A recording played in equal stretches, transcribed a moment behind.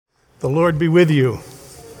The Lord be with you.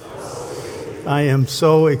 I am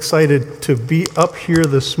so excited to be up here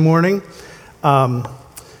this morning. Got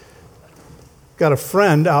a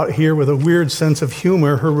friend out here with a weird sense of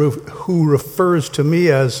humor who refers to me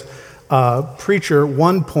as Preacher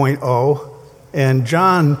 1.0 and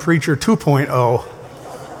John Preacher 2.0.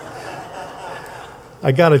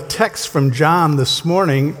 I got a text from John this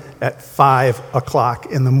morning at 5 o'clock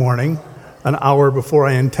in the morning, an hour before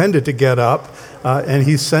I intended to get up, and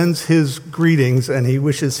he sends his greetings and he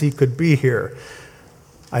wishes he could be here.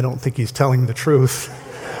 I don't think he's telling the truth.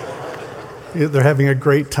 They're having a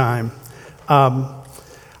great time.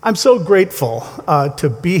 I'm so grateful to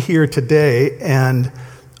be here today, and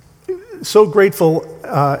so grateful,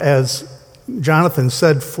 as Jonathan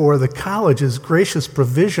said, for the college's gracious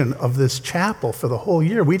provision of this chapel for the whole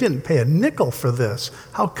year. We didn't pay a nickel for this.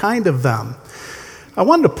 How kind of them. I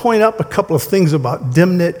wanted to point out a couple of things about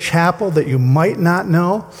Dimnit Chapel that you might not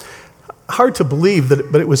know. Hard to believe,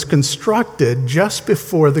 but it was constructed just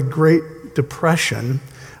before the Great Depression,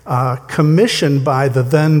 commissioned by the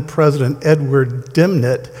then President Edward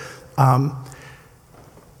Dimnit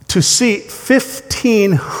to seat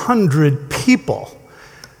 1,500 people.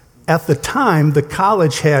 At the time, the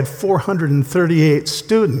college had 438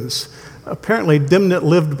 students. Apparently, Dimnit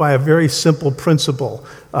lived by a very simple principle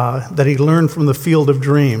that he learned from the Field of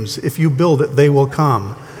Dreams. If you build it, they will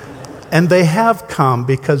come. And they have come,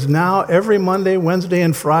 because now every Monday, Wednesday,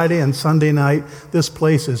 and Friday, and Sunday night, this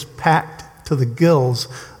place is packed to the gills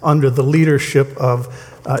under the leadership of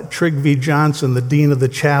Trigg V. Johnson, the dean of the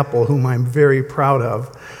chapel, whom I'm very proud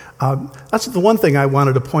of. That's the one thing I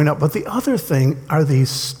wanted to point out. But the other thing are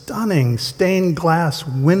these stunning stained glass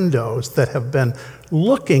windows that have been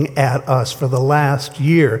looking at us for the last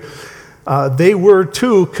year. They were,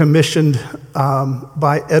 too, commissioned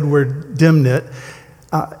by Edward Dimnit,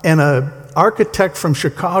 and an architect from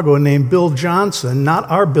Chicago named Bill Johnson, not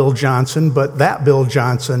our Bill Johnson, but that Bill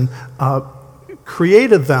Johnson,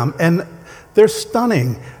 created them. And they're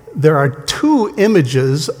stunning. There are two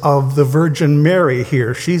images of the Virgin Mary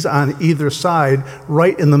here. She's on either side,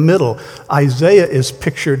 right in the middle. Isaiah is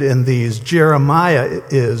pictured in these. Jeremiah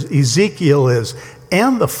is. Ezekiel is.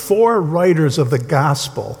 And the four writers of the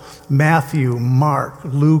gospel, Matthew, Mark,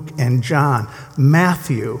 Luke, and John.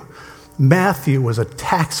 Matthew was a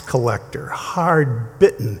tax collector,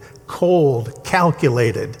 hard-bitten, cold,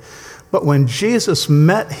 calculated. But when Jesus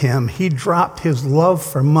met him, he dropped his love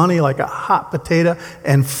for money like a hot potato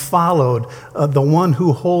and followed the one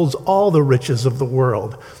who holds all the riches of the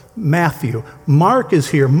world, Matthew. Mark is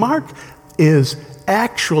here. Mark is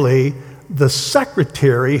actually the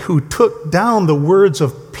secretary who took down the words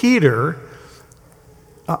of Peter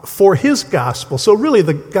for his gospel. So really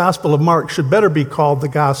the Gospel of Mark should better be called the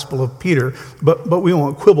Gospel of Peter, but we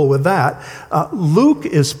won't quibble with that. Luke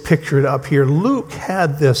is pictured up here. Luke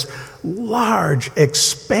had this large,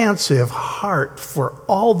 expansive heart for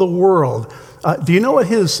all the world. Do you know what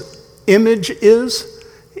his image is?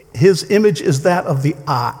 His image is that of the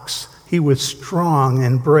ox. He was strong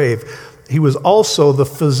and brave. He was also the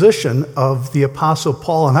physician of the Apostle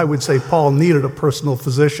Paul, and I would say Paul needed a personal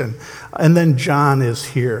physician. And then John is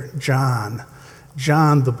here. John,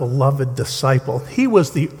 the beloved disciple. He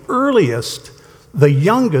was the earliest, the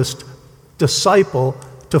youngest disciple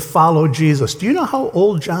to follow Jesus. Do you know how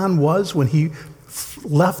old John was when he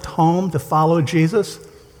left home to follow Jesus?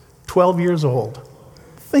 12 years old.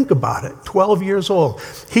 Think about it, 12 years old.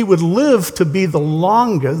 He would live to be the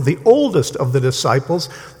oldest of the disciples,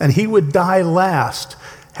 and he would die last.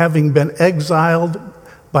 Having been exiled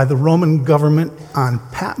by the Roman government on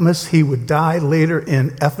Patmos, he would die later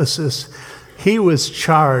in Ephesus. He was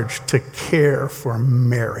charged to care for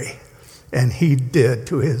Mary, and he did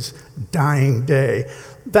to his dying day.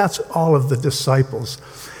 That's all of the disciples.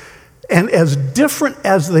 And as different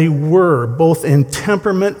as they were, both in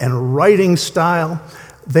temperament and writing style,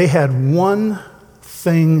 they had one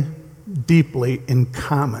thing deeply in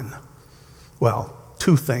common. Well,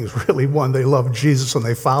 two things, really. One, they loved Jesus and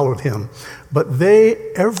they followed him. But they,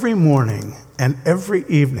 every morning and every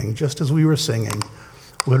evening, just as we were singing,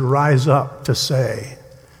 would rise up to say,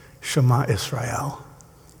 Shema Israel,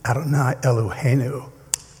 Adonai Eloheinu,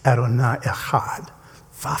 Adonai Echad,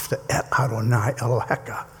 Vafta et Adonai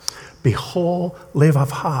Eloheka, B'chol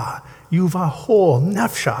levavcha, Yuvahol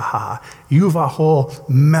nefshaha, Yuvahol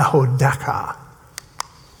mehodeka.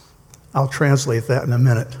 I'll translate that in a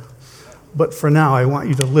minute. But for now, I want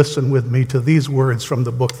you to listen with me to these words from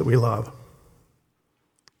the book that we love.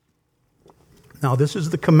 Now, this is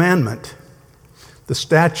the commandment, the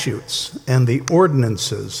statutes, and the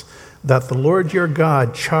ordinances that the Lord your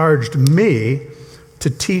God charged me to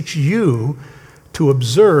teach you, to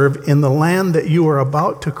observe in the land that you are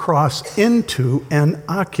about to cross into and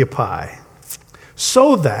occupy,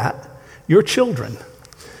 so that your children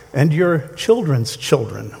and your children's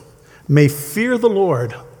children may fear the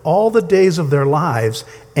Lord all the days of their lives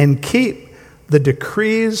and keep the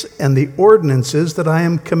decrees and the ordinances that I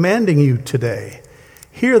am commanding you today.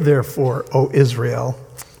 Hear therefore, O Israel,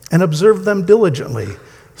 and observe them diligently,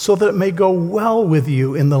 so that it may go well with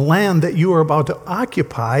you in the land that you are about to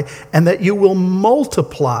occupy, and that you will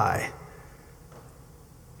multiply.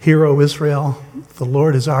 Hear, O Israel, the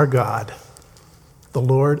Lord is our God, the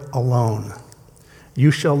Lord alone. You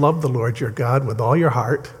shall love the Lord your God with all your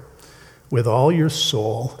heart, with all your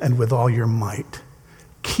soul, and with all your might.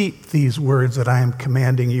 Keep these words that I am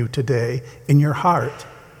commanding you today in your heart.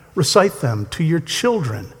 Recite them to your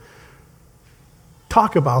children.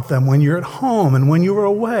 Talk about them when you're at home and when you are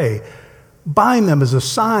away. Bind them as a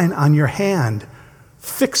sign on your hand.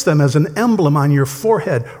 Fix them as an emblem on your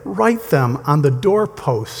forehead. Write them on the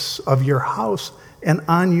doorposts of your house and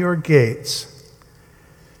on your gates.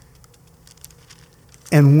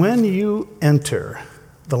 And when you enter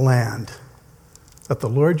the land that the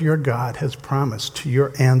Lord your God has promised to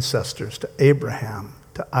your ancestors, to Abraham,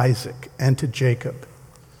 to Isaac, and to Jacob,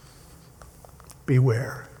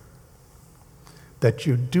 beware that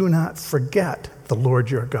you do not forget the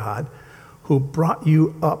Lord your God, who brought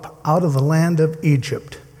you up out of the land of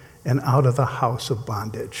Egypt and out of the house of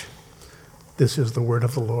bondage. This is the word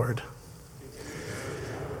of the Lord.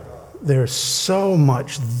 There's so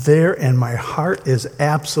much there, and my heart is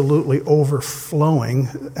absolutely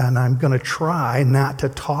overflowing, and I'm going to try not to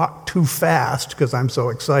talk too fast because I'm so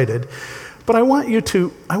excited. But I want you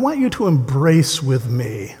to embrace with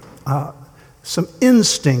me some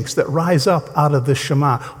instincts that rise up out of the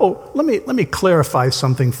Shema. Oh, let me clarify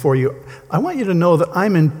something for you. I want you to know that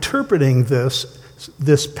I'm interpreting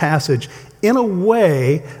this passage in a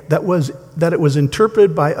way that it was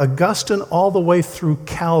interpreted by Augustine all the way through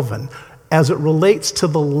Calvin as it relates to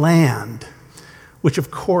the land, which of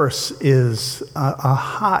course is a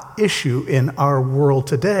hot issue in our world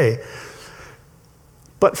today.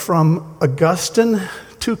 But from Augustine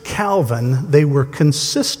to Calvin, they were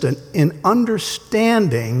consistent in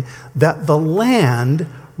understanding that the land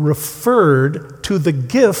referred to the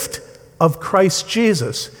gift of Christ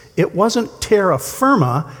Jesus. It wasn't terra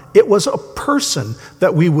firma, it was a person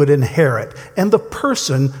that we would inherit, and the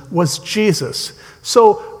person was Jesus.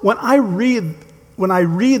 So when I read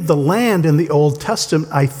the land in the Old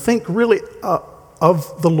Testament, I think really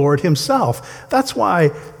of the Lord himself. That's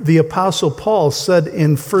why the Apostle Paul said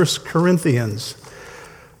in 1 Corinthians,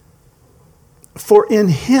 "For in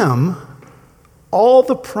him all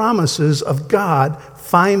the promises of God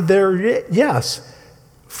find their yes.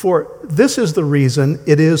 For this is the reason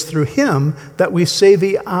it is through him that we say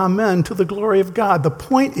the Amen to the glory of God." The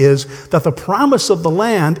point is that the promise of the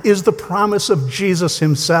land is the promise of Jesus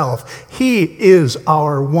himself. He is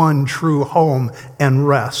our one true home and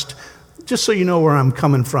rest. Just so you know where I'm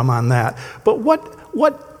coming from on that. But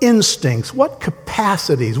what instincts, what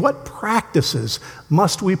capacities, what practices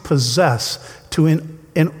must we possess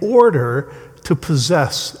in order to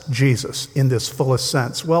possess Jesus in this fullest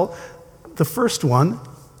sense? Well, the first one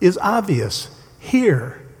is obvious.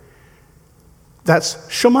 Hear. That's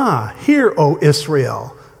Shema. Hear, O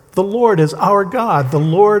Israel. The Lord is our God, the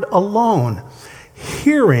Lord alone.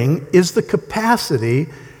 Hearing is the capacity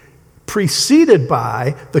preceded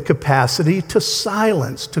by the capacity to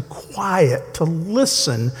silence, to quiet, to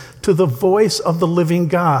listen to the voice of the living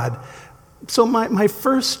God. So my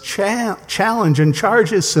first challenge and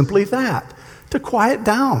charge is simply that, to quiet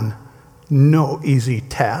down. No easy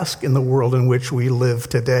task in the world in which we live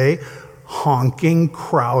today. Honking,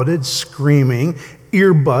 crowded, screaming,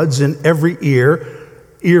 earbuds in every ear,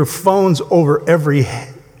 earphones over every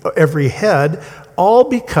head, all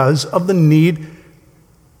because of the need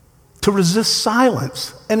to resist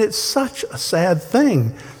silence. And it's such a sad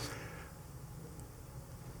thing.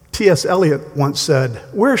 T.S. Eliot once said,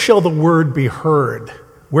 "Where shall the word be heard?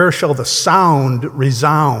 Where shall the sound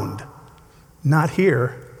resound? Not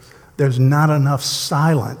here. There's not enough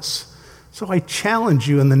silence." So I challenge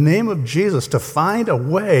you in the name of Jesus to find a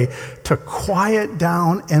way to quiet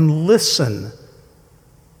down and listen.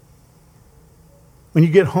 When you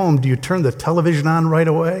get home, do you turn the television on right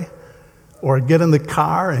away? Or get in the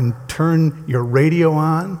car and turn your radio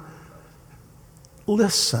on?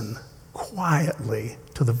 Listen quietly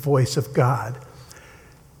to the voice of God.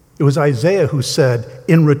 It was Isaiah who said,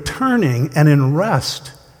 "In returning and in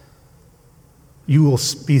rest, you will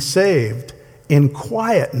be saved. In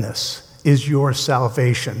quietness is your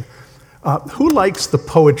salvation." Who likes the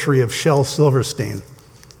poetry of Shel Silverstein?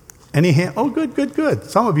 Any hand? Oh, good, good, good.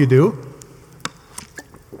 Some of you do.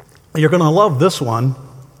 You're going to love this one.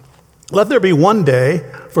 Let there be one day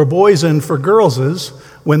for boys and for girls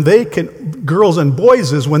when they can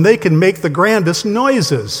make the grandest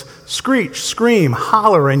noises. Screech, scream,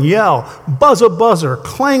 holler and yell, buzz a buzzer,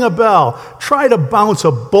 clang a bell, try to bounce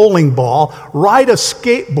a bowling ball, ride a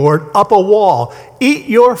skateboard up a wall, eat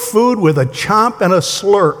your food with a chomp and a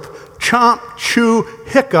slurp, chomp, chew,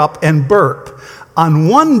 hiccup, and burp. On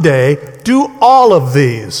one day, do all of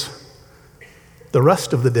these. The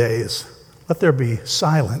rest of the days, let there be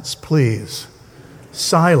silence, please.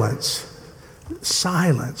 Silence.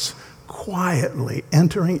 Silence. Quietly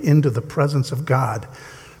entering into the presence of God.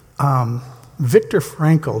 Viktor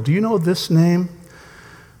Frankl, do you know this name?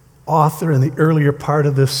 Author in the earlier part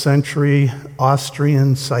of this century,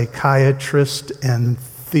 Austrian psychiatrist and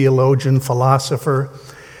theologian, philosopher.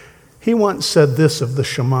 He once said this of the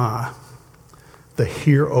Shema, the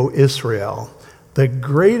Hear, O Israel, the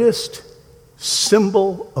greatest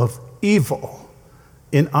symbol of evil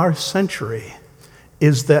in our century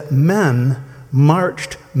is that men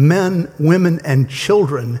marched men, women, and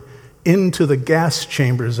children into the gas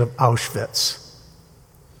chambers of Auschwitz.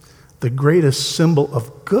 The greatest symbol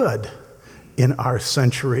of good in our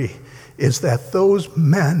century is that those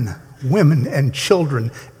men, women, and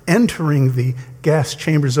children entering the gas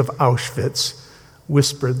chambers of Auschwitz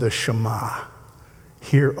whispered the Shema.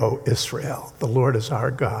 Hear, O Israel, the Lord is our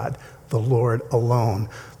God, the Lord alone.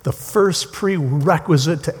 The first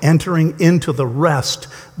prerequisite to entering into the rest,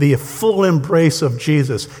 the full embrace of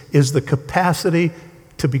Jesus, is the capacity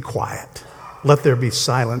to be quiet. Let there be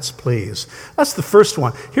silence, please. That's the first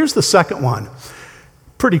one. Here's the second one.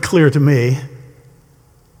 Pretty clear to me.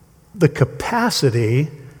 The capacity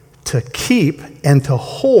to keep and to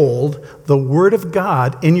hold the Word of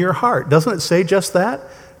God in your heart. Doesn't it say just that?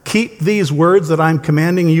 Keep these words that I'm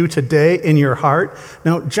commanding you today in your heart.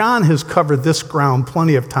 Now, John has covered this ground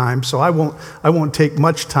plenty of times, so I won't take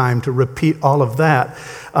much time to repeat all of that.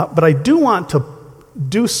 But I do want to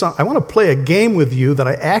I want to play a game with you that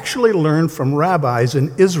I actually learned from rabbis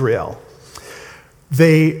in Israel.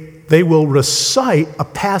 They will recite a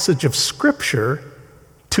passage of Scripture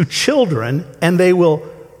to children, and they will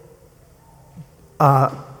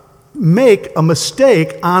make a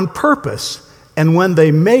mistake on purpose. And when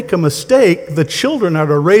they make a mistake, the children are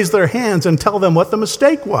to raise their hands and tell them what the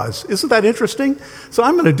mistake was. Isn't that interesting? So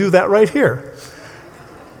I'm going to do that right here.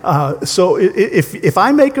 So if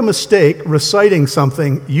I make a mistake reciting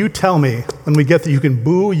something, you tell me when we get there. You can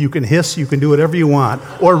boo, you can hiss, you can do whatever you want,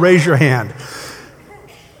 or raise your hand.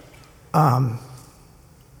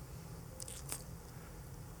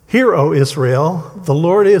 Hear, O Israel, the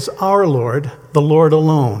Lord is our Lord, the Lord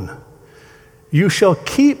alone. You shall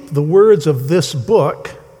keep the words of this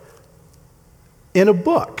book in a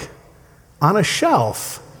book, on a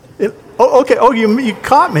shelf. You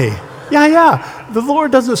caught me. Yeah. The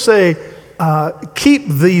Lord doesn't say, keep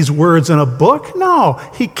these words in a book. No,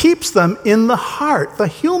 he keeps them in the heart, the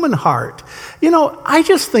human heart. I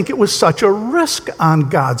just think it was such a risk on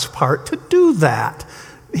God's part to do that.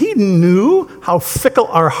 He knew how fickle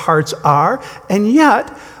our hearts are, and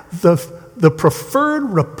yet the preferred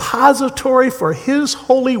repository for his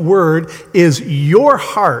holy word is your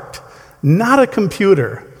heart, not a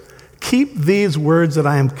computer. Keep these words that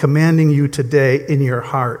I am commanding you today in your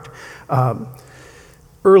heart.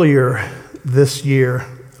 Earlier this year,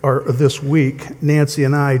 or this week, Nancy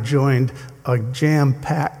and I joined a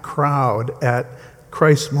jam-packed crowd at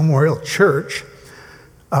Christ Memorial Church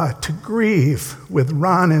to grieve with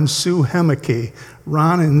Ron and Sue Hemeke.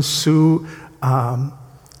 Ron and Sue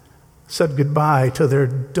said goodbye to their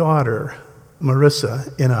daughter,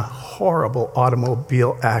 Marissa, in a horrible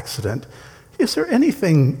automobile accident. Is there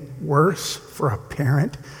anything worse for a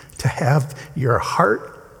parent to have your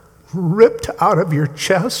heart ripped out of your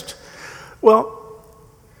chest? Well,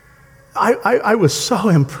 I was so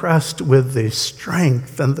impressed with the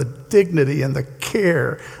strength and the dignity and the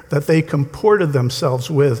care that they comported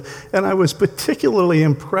themselves with. And I was particularly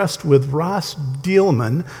impressed with Ross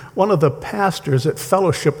Dielman, one of the pastors at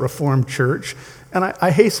Fellowship Reformed Church. And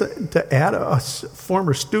I hasten to add a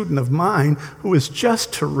former student of mine who is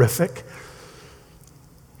just terrific.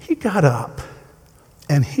 He got up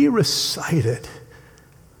and he recited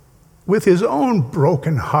with his own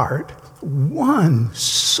broken heart one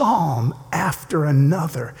psalm after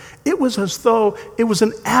another. It was as though it was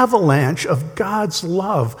an avalanche of God's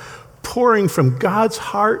love pouring from God's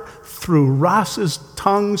heart through Ross's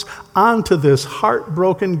tongues onto this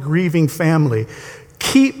heartbroken, grieving family.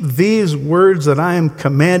 Keep these words that I am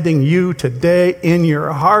commanding you today in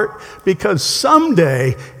your heart, because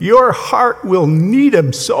someday your heart will need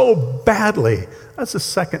them so badly. That's the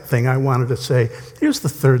second thing I wanted to say. Here's the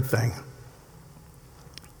third thing.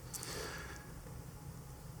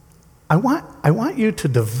 I want you to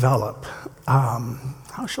develop,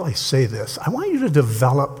 how shall I say this? I want you to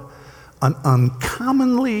develop an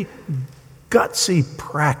uncommonly gutsy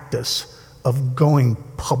practice of going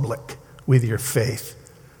public with your faith.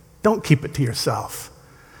 Don't keep it to yourself.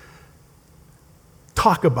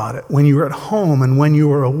 Talk about it when you're at home and when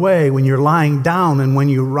you are away, when you're lying down and when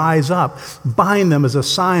you rise up. Bind them as a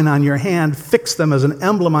sign on your hand, fix them as an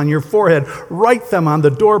emblem on your forehead, write them on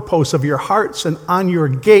the doorposts of your hearts and on your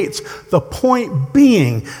gates. The point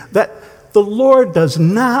being that the Lord does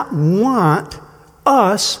not want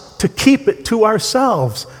us to keep it to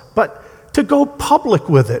ourselves, but to go public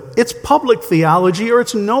with it. It's public theology or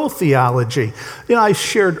it's no theology. I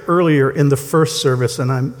shared earlier in the first service, and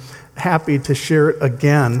I'm happy to share it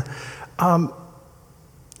again.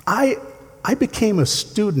 I became a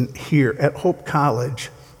student here at Hope College.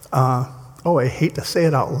 I hate to say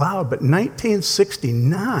it out loud, but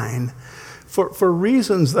 1969, for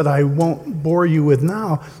reasons that I won't bore you with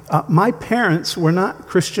now, my parents were not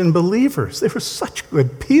Christian believers. They were such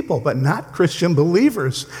good people, but not Christian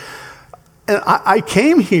believers. And I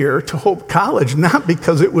came here to Hope College not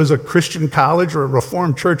because it was a Christian college or a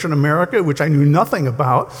Reformed church in America, which I knew nothing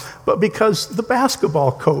about, but because the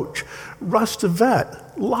basketball coach, Russ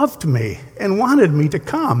DeVette, loved me and wanted me to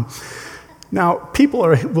come. Now, people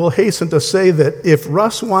will hasten to say that if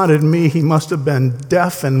Russ wanted me, he must have been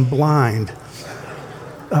deaf and blind.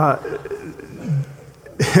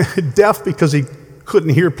 Deaf because he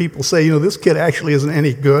couldn't hear people say, this kid actually isn't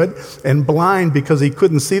any good, and blind because he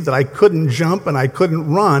couldn't see that I couldn't jump and I couldn't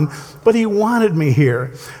run, but he wanted me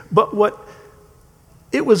here. But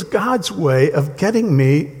it was God's way of getting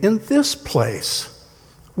me in this place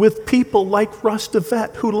with people like Russ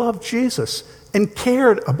DeVette who loved Jesus and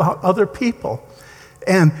cared about other people.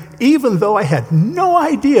 And even though I had no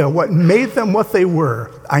idea what made them what they were,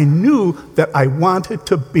 I knew that I wanted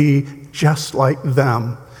to be just like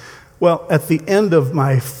them. Well, at the end of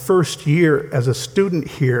my first year as a student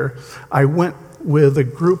here, I went with a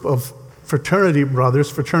group of fraternity brothers,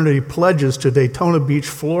 fraternity pledges, to Daytona Beach,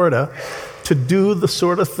 Florida, to do the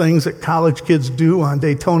sort of things that college kids do on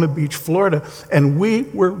Daytona Beach, Florida, and we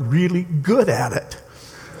were really good at it.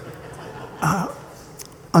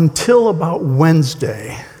 Until about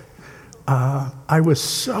Wednesday, I was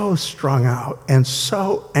so strung out and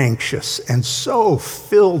so anxious and so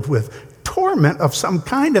filled with torment of some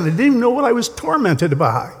kind, and I didn't even know what I was tormented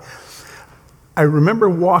by. I remember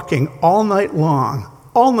walking all night long,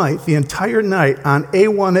 the entire night on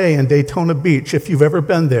A1A in Daytona Beach, if you've ever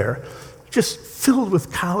been there, just filled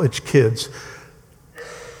with college kids.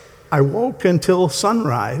 I woke until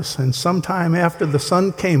sunrise, and sometime after the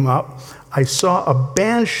sun came up, I saw a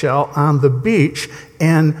band shell on the beach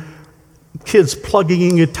and kids plugging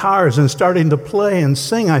in guitars and starting to play and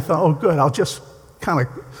sing. I thought, oh good, I'll just kind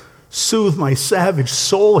of soothe my savage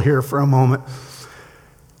soul here for a moment.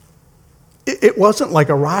 It wasn't like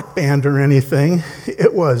a rock band or anything.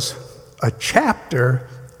 It was a chapter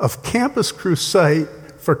of Campus Crusade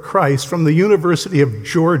for Christ from the University of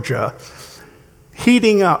Georgia,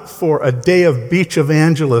 heating up for a day of beach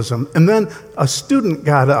evangelism. And then a student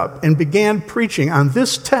got up and began preaching on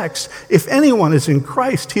this text: if anyone is in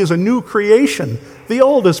Christ, he is a new creation. The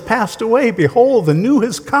old has passed away. Behold, the new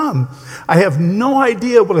has come. I have no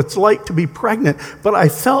idea what it's like to be pregnant, but I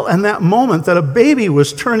felt in that moment that a baby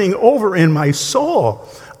was turning over in my soul.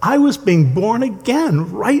 I was being born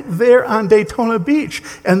again right there on Daytona Beach.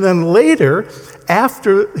 And then later,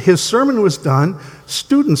 after his sermon was done,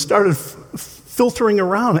 students started filtering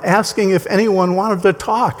around, asking if anyone wanted to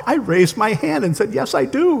talk. I raised my hand and said, yes, I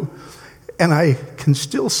do. And I can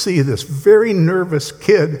still see this very nervous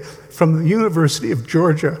kid from the University of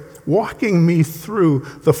Georgia walking me through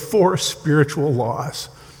the 4 spiritual laws.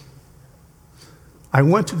 I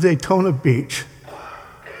went to Daytona Beach,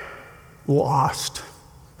 lost,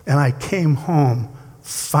 and I came home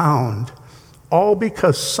found, all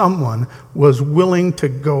because someone was willing to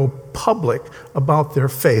go public about their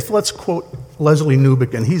faith. Let's quote Leslie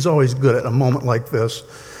Newbigin. He's always good at a moment like this.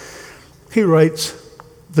 He writes,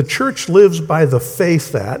 "The church lives by the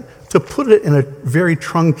faith that, to put it in a very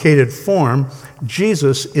truncated form,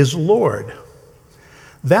 Jesus is Lord.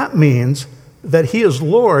 That means that he is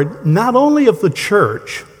Lord not only of the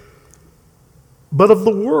church, but of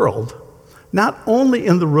the world, not only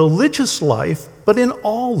in the religious life, but in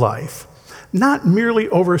all life, not merely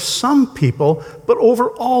over some people, but over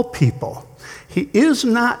all people. He is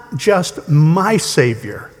not just my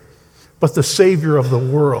Savior, but the Savior of the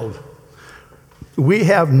world. We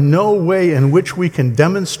have no way in which we can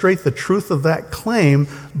demonstrate the truth of that claim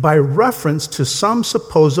by reference to some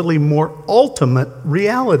supposedly more ultimate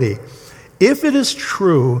reality. If it is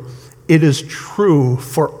true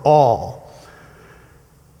for all.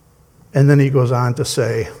 And then he goes on to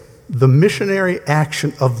say, the missionary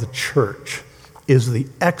action of the church is the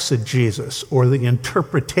exegesis, or the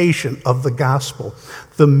interpretation of the gospel.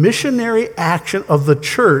 The missionary action of the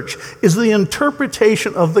church is the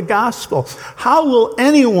interpretation of the gospel. How will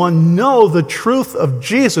anyone know the truth of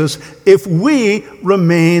Jesus if we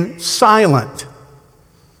remain silent?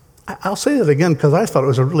 I'll say that again because I thought it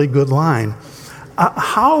was a really good line.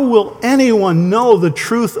 How will anyone know the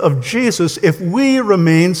truth of Jesus if we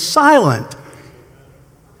remain silent?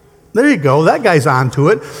 There you go, that guy's onto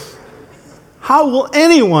it. How will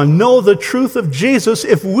anyone know the truth of Jesus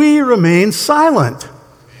if we remain silent?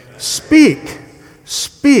 Speak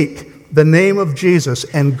the name of Jesus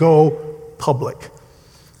and go public.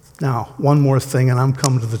 Now, one more thing, and I'm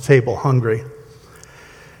coming to the table hungry.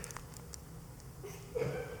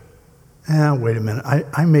 Wait a minute.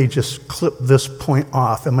 I may just clip this point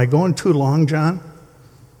off. Am I going too long, John?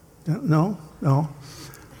 No?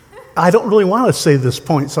 I don't really want to say this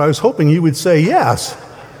point, so I was hoping you would say yes.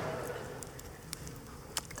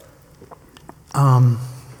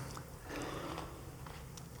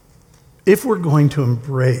 If we're going to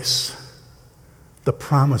embrace the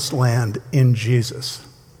promised land in Jesus,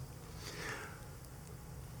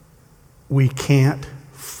 we can't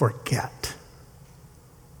forget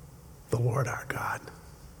the Lord our God.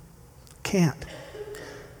 Can't.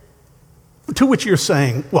 To which you're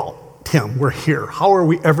saying, well, Tim, we're here. How are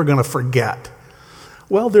we ever going to forget?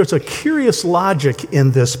 Well, there's a curious logic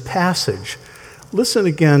in this passage. Listen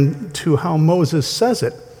again to how Moses says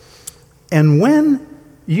it. And when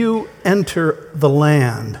you enter the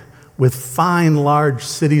land with fine, large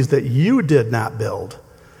cities that you did not build,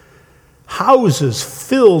 houses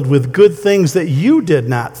filled with good things that you did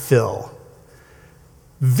not fill,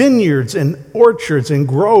 vineyards and orchards and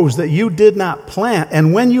groves that you did not plant,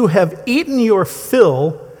 and when you have eaten your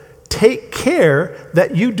fill, take care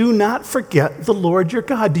that you do not forget the Lord your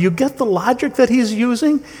God. Do you get the logic that he's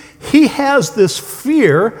using? He has this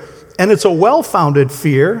fear, and it's a well-founded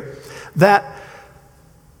fear, that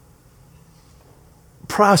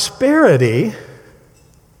prosperity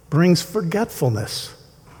brings forgetfulness.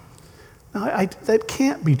 Now, that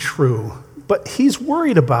can't be true, but he's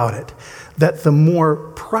worried about it, that the more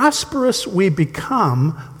prosperous we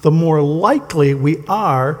become, the more likely we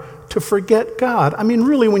are to forget God. I mean,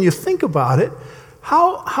 really, when you think about it,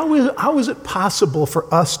 how is it possible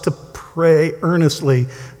for us to pray earnestly,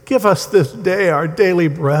 give us this day our daily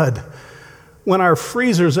bread, when our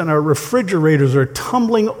freezers and our refrigerators are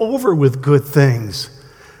tumbling over with good things?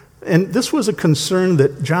 And this was a concern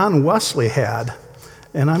that John Wesley had,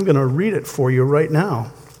 and I'm going to read it for you right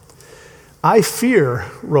now. I fear,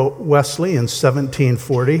 wrote Wesley in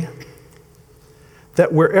 1740,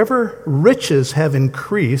 that wherever riches have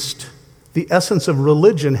increased, the essence of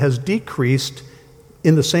religion has decreased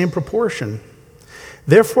in the same proportion.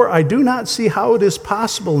 Therefore, I do not see how it is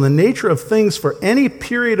possible in the nature of things for any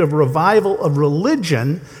period of revival of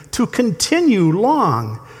religion to continue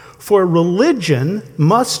long, for religion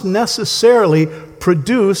must necessarily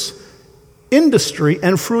produce industry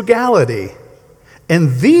and frugality,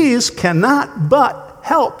 and these cannot but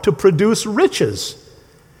help to produce riches.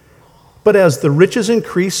 But as the riches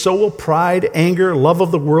increase, so will pride, anger, love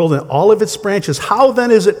of the world, and all of its branches. How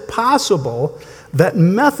then is it possible that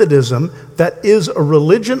Methodism, that is a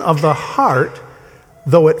religion of the heart,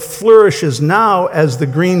 though it flourishes now as the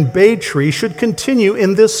green bay tree, should continue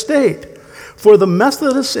in this state? For the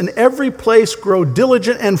Methodists in every place grow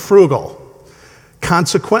diligent and frugal.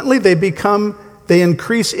 Consequently, they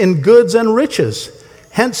increase in goods and riches.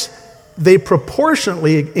 Hence, they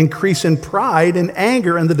proportionately increase in pride and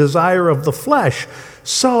anger and the desire of the flesh.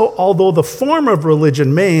 So, although the form of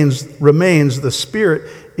religion remains, the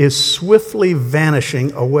spirit is swiftly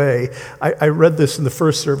vanishing away. I read this in the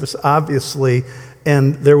first service, obviously,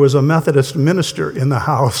 and there was a Methodist minister in the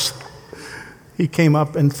house. He came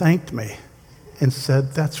up and thanked me and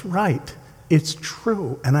said, "That's right. It's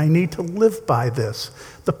true, and I need to live by this."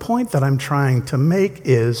 The point that I'm trying to make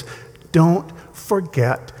is, don't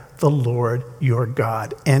forget the Lord your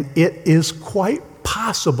God. And it is quite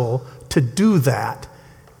possible to do that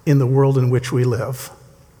in the world in which we live.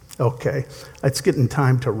 Okay, it's getting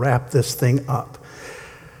time to wrap this thing up.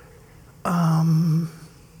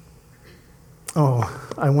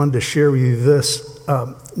 I wanted to share with you this.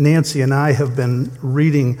 Nancy and I have been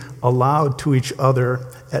reading aloud to each other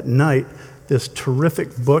at night this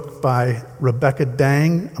terrific book by Rebecca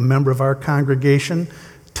Dang, a member of our congregation,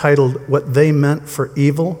 titled What They Meant for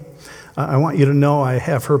Evil. I want you to know I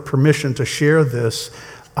have her permission to share this.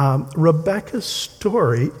 Rebecca's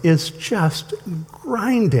story is just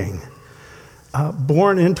grinding.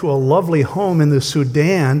 Born into a lovely home in the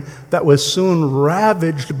Sudan that was soon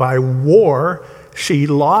ravaged by war, she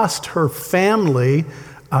lost her family,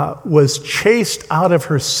 was chased out of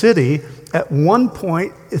her city. At one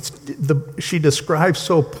point, she describes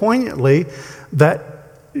so poignantly that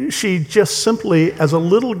she just simply, as a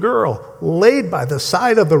little girl, laid by the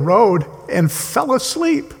side of the road and fell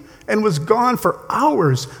asleep and was gone for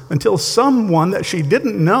hours until someone that she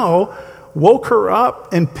didn't know woke her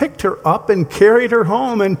up and picked her up and carried her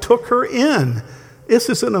home and took her in. This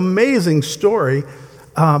is an amazing story.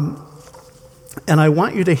 And I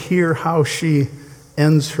want you to hear how she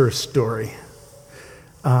ends her story.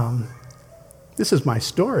 This is my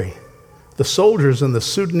story. The soldiers and the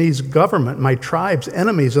Sudanese government, my tribe's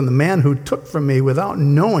enemies, and the man who took from me without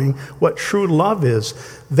knowing what true love is,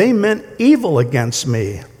 they meant evil against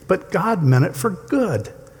me, but God meant it for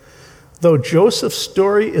good. Though Joseph's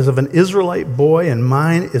story is of an Israelite boy and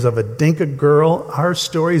mine is of a Dinka girl, our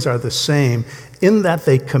stories are the same in that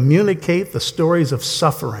they communicate the stories of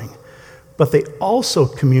suffering, but they also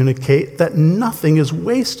communicate that nothing is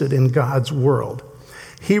wasted in God's world.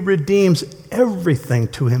 He redeems everything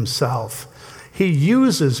to himself. He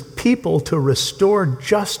uses people to restore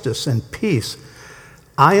justice and peace.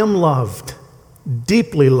 I am loved,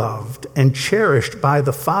 deeply loved, and cherished by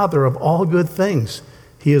the Father of all good things.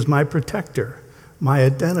 He is my protector, my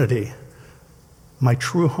identity, my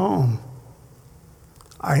true home.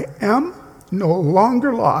 I am no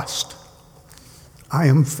longer lost. I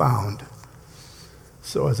am found.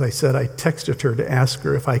 So as I said, I texted her to ask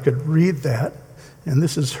her if I could read that. And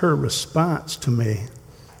this is her response to me.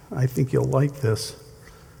 I think you'll like this.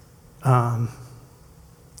 Oh,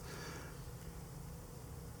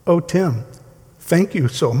 Tim, thank you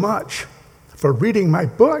so much for reading my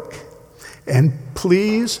book. And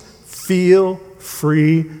please feel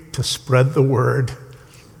free to spread the word.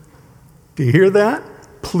 Do you hear that?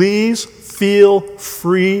 Please feel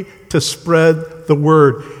free to spread the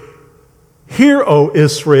word. Hear, O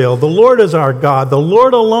Israel, the Lord is our God, the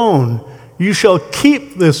Lord alone. You shall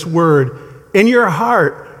keep this word in your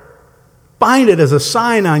heart. Bind it as a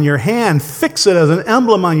sign on your hand. Fix it as an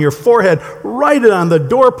emblem on your forehead. Write it on the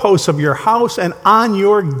doorposts of your house and on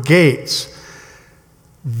your gates.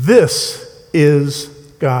 This is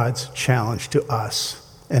God's challenge to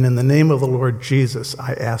us. And in the name of the Lord Jesus,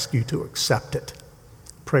 I ask you to accept it.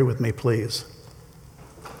 Pray with me, please.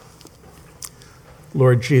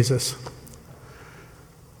 Lord Jesus,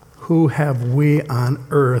 who have we on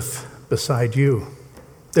earth beside you?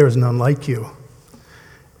 There is none like you.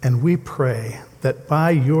 And we pray that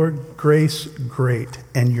by your grace great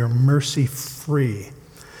and your mercy free,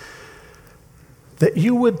 that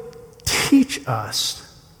you would teach us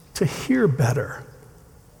to hear better,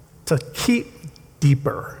 to keep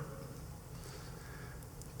deeper,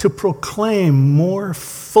 to proclaim more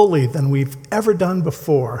fully than we've ever done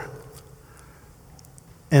before,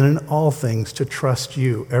 and in all things to trust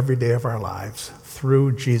you every day of our lives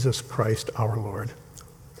through Jesus Christ our Lord.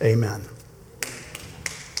 Amen.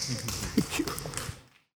 Thank you.